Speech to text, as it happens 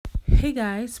Hey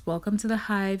guys, welcome to the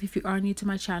Hive. If you are new to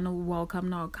my channel, welcome.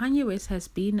 Now, Kanye West has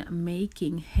been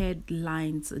making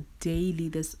headlines daily.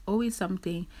 There's always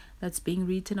something that's being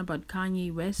written about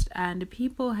Kanye West, and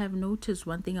people have noticed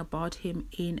one thing about him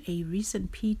in a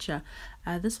recent picture.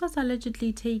 This was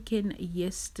allegedly taken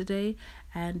yesterday,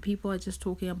 and people are just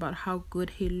talking about how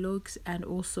good he looks and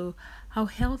also how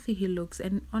healthy he looks.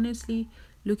 And honestly,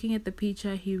 looking at the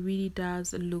picture, he really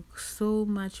does look so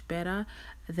much better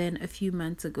than a few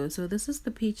months ago. So this is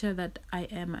the picture that I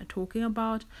am talking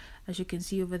about. As you can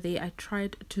see over there, I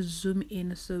tried to zoom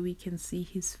in so we can see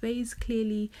his face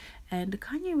clearly, and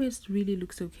Kanye West really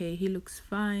looks okay. He looks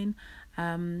fine.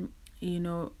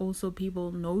 Also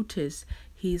people notice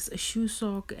his shoe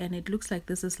sock, and it looks like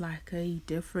this is like a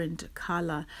different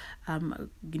color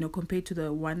compared to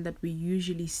the one that we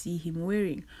usually see him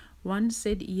wearing. One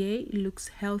said, "Yay, looks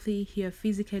healthy here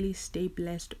physically, stay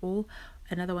blessed all."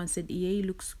 Another one said, "Yay,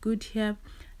 looks good here,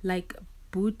 like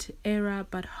boot era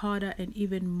but harder and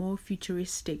even more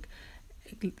futuristic."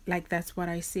 Like that's what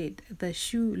I said, the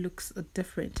shoe looks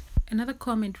different. Another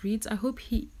comment reads, "I hope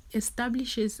he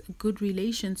establishes good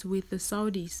relations with the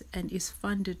Saudis and is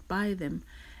funded by them.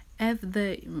 As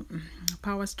the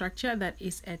power structure that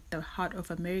is at the heart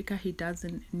of America, he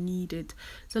doesn't need it."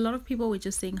 So a lot of people were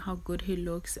just saying how good he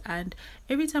looks, and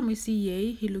every time we see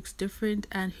Ye, he looks different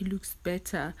and he looks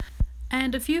better.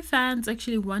 And a few fans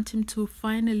actually want him to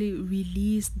finally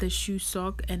release the shoe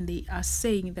sock, and they are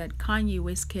saying that Kanye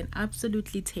West can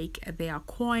absolutely take their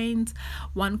coins.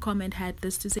 One comment had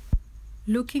this to say,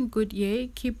 "Looking good, Ye,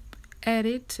 keep at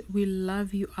it, we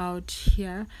love you out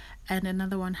here." And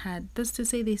another one had this to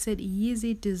say, they said,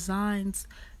 "Yeezy designs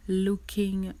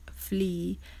looking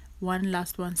flea." One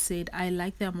last one said, "I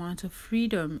like the amount of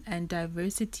freedom and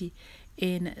diversity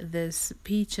in this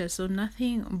picture." So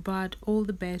nothing but all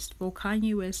the best for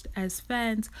Kanye West as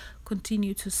fans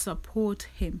continue to support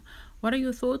him. What are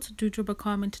your thoughts? Do drop a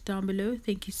comment down below.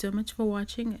 Thank you so much for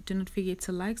watching. Do not forget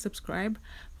to like, subscribe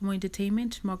for more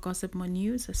entertainment, more gossip, more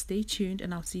news. Stay tuned,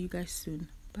 and I'll see you guys soon.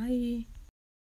 Bye.